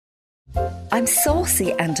I'm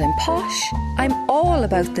saucy and I'm posh. I'm all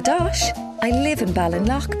about the dosh. I live in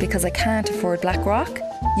Ballinlough because I can't afford Blackrock.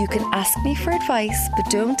 You can ask me for advice,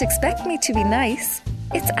 but don't expect me to be nice.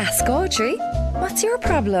 It's Ask Audrey. What's your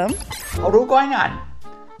problem? How are you going on?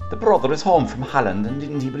 The brother is home from Holland, and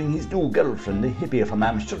didn't he bring his new girlfriend, a hippie from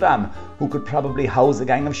Amsterdam, who could probably house a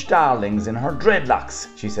gang of starlings in her dreadlocks,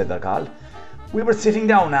 she said they're called. We were sitting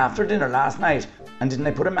down after dinner last night, and didn't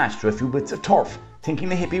I put a match to a few bits of turf, thinking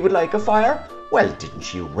the hippie would like a fire? Well, didn't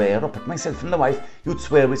she rear up at myself and the wife? You'd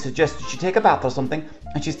swear we suggested she take a bath or something,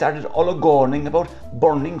 and she started all-a-gorning about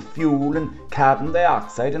burning fuel and carbon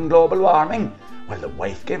dioxide and global warming. Well, the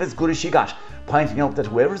wife gave as good as she got, pointing out that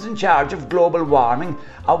whoever's in charge of global warming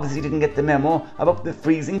obviously didn't get the memo about the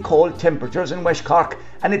freezing cold temperatures in West Cork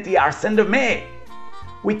and at the arse end of May.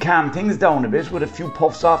 We calmed things down a bit with a few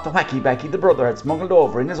puffs off the whacky backy the brother had smuggled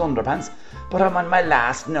over in his underpants, but I'm on my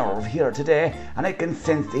last nerve here today, and I can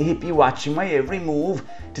sense the hippie watching my every move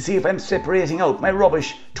to see if I'm separating out my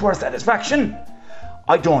rubbish to her satisfaction.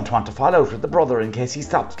 I don't want to fall out with the brother in case he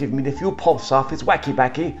stops giving me the few puffs off his whacky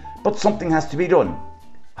backy, but something has to be done.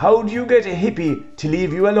 How do you get a hippie to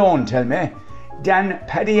leave you alone, tell me? Dan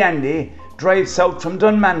Paddy Andy drives south from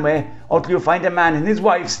Dunmanway until you find a man and his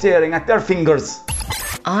wife staring at their fingers.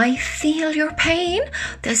 I feel your pain.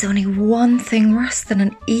 There's only one thing worse than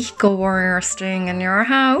an eco-warrior staying in your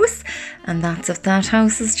house, and that's if that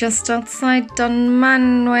house is just outside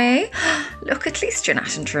Dunmanway. Look, at least you're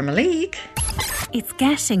not in Drimoleague. It's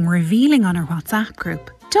getting revealing on our WhatsApp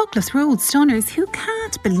group. Douglas Road Stunners who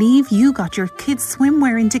can't believe you got your kids'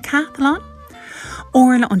 swimwear in Decathlon.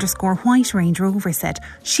 Orla_White Range Rover said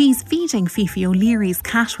she's feeding Fifi O'Leary's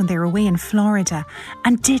cat when they're away in Florida,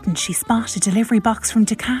 and didn't she spot a delivery box from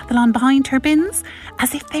Decathlon behind her bins,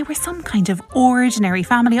 as if they were some kind of ordinary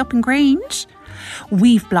family up in Grange.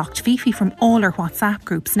 We've blocked Fifi from all our WhatsApp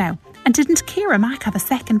groups now. And didn't Ciara Mack have a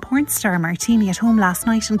second porn star martini at home last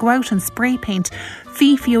night and go out and spray paint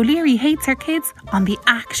Fifi O'Leary hates her kids on the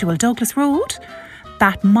actual Douglas Road?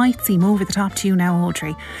 That might seem over the top to you now,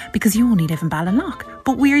 Audrey, because you only live in Ballinlough.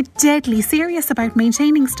 But we're deadly serious about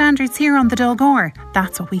maintaining standards here on the Dulgore.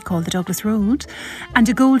 That's what we call the Douglas Road. And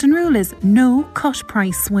a golden rule is no cut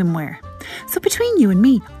price swimwear. So between you and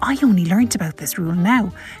me, I only learnt about this rule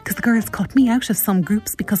now because the girls cut me out of some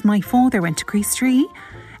groups because my father went to Crease Tree.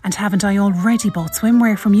 And haven't I already bought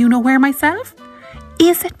swimwear from you-know-where myself?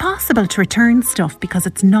 Is it possible to return stuff because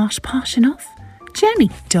it's not posh enough? Jenny,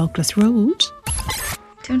 Douglas Road.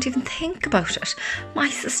 Don't even think about it. My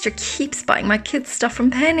sister keeps buying my kids' stuff from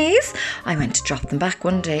Pennies. I went to drop them back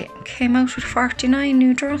one day and came out with 49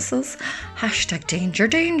 new dresses. #danger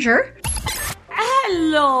danger.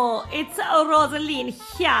 Hello, it's Rosaline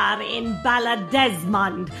here in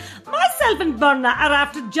Balladesmond. Myself and Berna are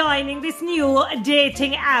after joining this new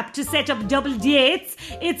dating app to set up double dates.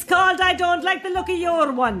 It's called I Don't Like the Look of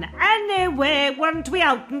Your One. Anyway, weren't we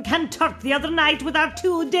out in Kanturk the other night with our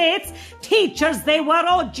 2 dates? Teachers they were,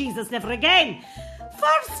 oh Jesus, never again.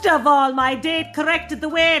 First of all, my date corrected the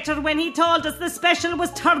waiter when he told us the special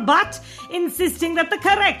was turbot, insisting that the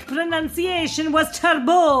correct pronunciation was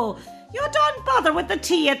turbo. You don't bother with the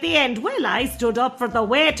T at the end. Well, I stood up for the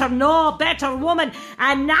waiter, no better woman,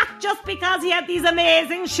 and not just because he had these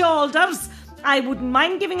amazing shoulders. I wouldn't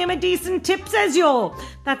mind giving him a decent tip, says you.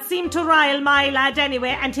 That seemed to rile my lad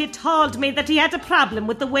anyway, and he told me that he had a problem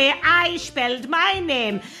with the way I spelled my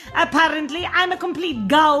name. Apparently, I'm a complete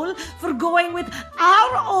ghoul for going with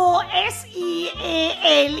Rosealeen.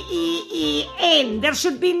 There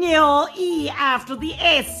should be no E after the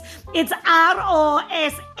S. It's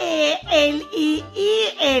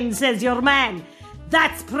Rosaleen, says your man.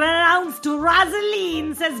 That's pronounced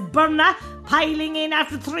Rosaline, says Berna, piling in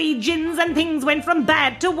after 3 gins and things went from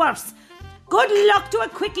bad to worse. Good luck to a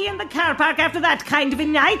quickie in the car park after that kind of a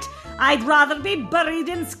night. I'd rather be buried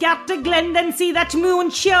in Scarta Glen than see that moon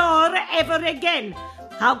shower ever again.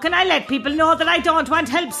 How can I let people know that I don't want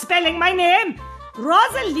help spelling my name?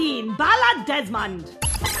 Rosaline Balladesmond.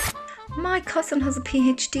 My cousin has a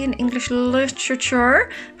PhD in English literature,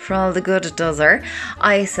 for all the good it does her.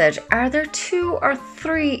 I said, are there 2 or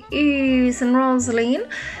 3 E's in Rosaline?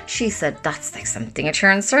 She said, that's like something a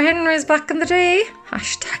turn Sir Henry's back in the day.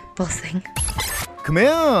 #buzzing. Come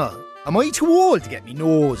here. Am I too old to get me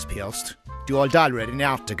nose pierced? The old dad read an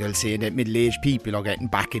article saying that middle-aged people are getting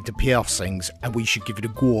back into piercings and we should give it a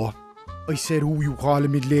go. I said, who you call a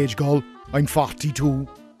middle-aged girl? I'm 42.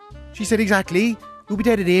 She said, exactly. You'll be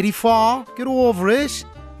dead at 84. Get over it.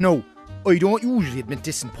 No, I don't usually admit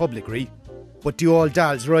this in public, right? But the old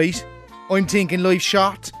doll's right. I'm thinking life's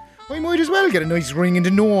short. I might as well get a nice ring in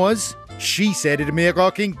the nose. She said it'd make her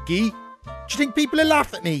kinky. Do you think people will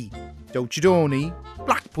laugh at me? Douchidoni,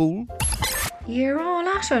 Blackpool. You're all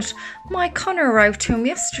at it. My Connor arrived to him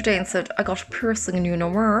yesterday and said, I got a piercing and you know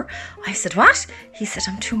where. I said, what? He said,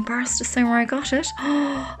 I'm too embarrassed to say where I got it.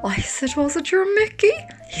 I said, was it your Mickey?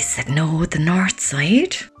 He said, no, the north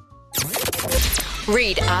side.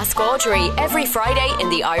 Read Ask Audrey every Friday in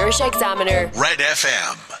the Irish Examiner. Red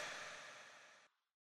FM.